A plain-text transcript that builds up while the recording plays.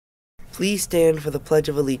Please stand for the Pledge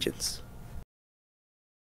of Allegiance.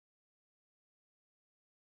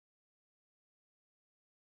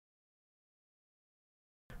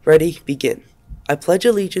 Ready, begin. I pledge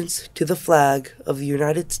allegiance to the flag of the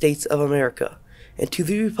United States of America and to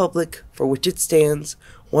the republic for which it stands,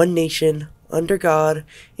 one nation, under God,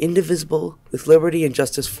 indivisible, with liberty and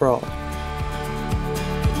justice for all.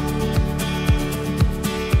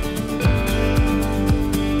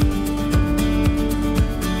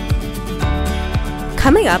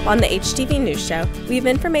 Coming up on the HTV News Show, we have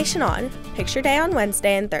information on Picture Day on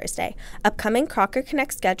Wednesday and Thursday, upcoming Crocker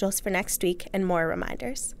Connect schedules for next week, and more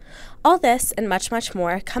reminders. All this and much, much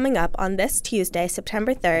more coming up on this Tuesday,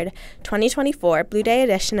 September 3rd, 2024, Blue Day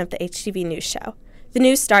edition of the HTV News Show. The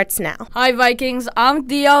news starts now. Hi Vikings, I'm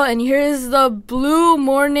Theo, and here's the Blue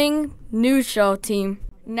Morning News Show team.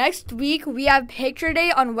 Next week, we have Picture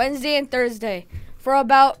Day on Wednesday and Thursday for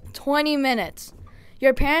about 20 minutes.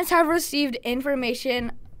 Your parents have received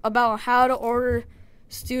information about how to order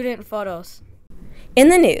student photos. In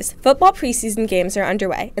the news, football preseason games are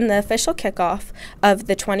underway, and the official kickoff of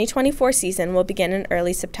the 2024 season will begin in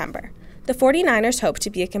early September. The 49ers hope to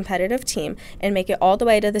be a competitive team and make it all the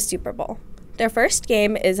way to the Super Bowl. Their first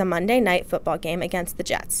game is a Monday night football game against the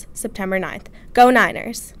Jets, September 9th. Go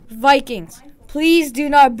Niners! Vikings, please do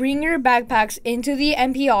not bring your backpacks into the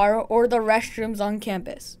NPR or the restrooms on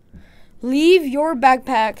campus. Leave your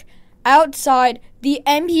backpack outside the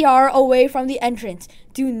NPR away from the entrance.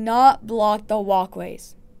 Do not block the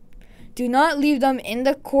walkways. Do not leave them in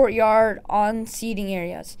the courtyard on seating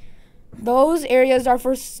areas. Those areas are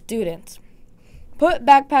for students. Put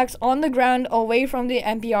backpacks on the ground away from the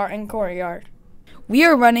NPR and courtyard. We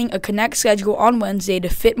are running a Connect schedule on Wednesday to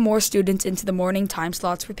fit more students into the morning time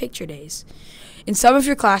slots for picture days. In some of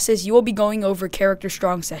your classes, you will be going over character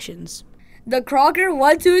strong sessions. The Crocker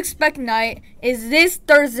What to Expect night is this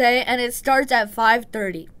Thursday, and it starts at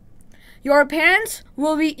 5:30. Your parents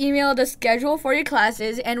will be emailed a schedule for your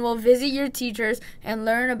classes and will visit your teachers and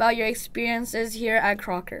learn about your experiences here at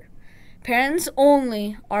Crocker. Parents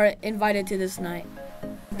only are invited to this night.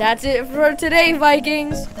 That's it for today,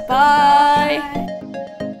 Vikings. Bye!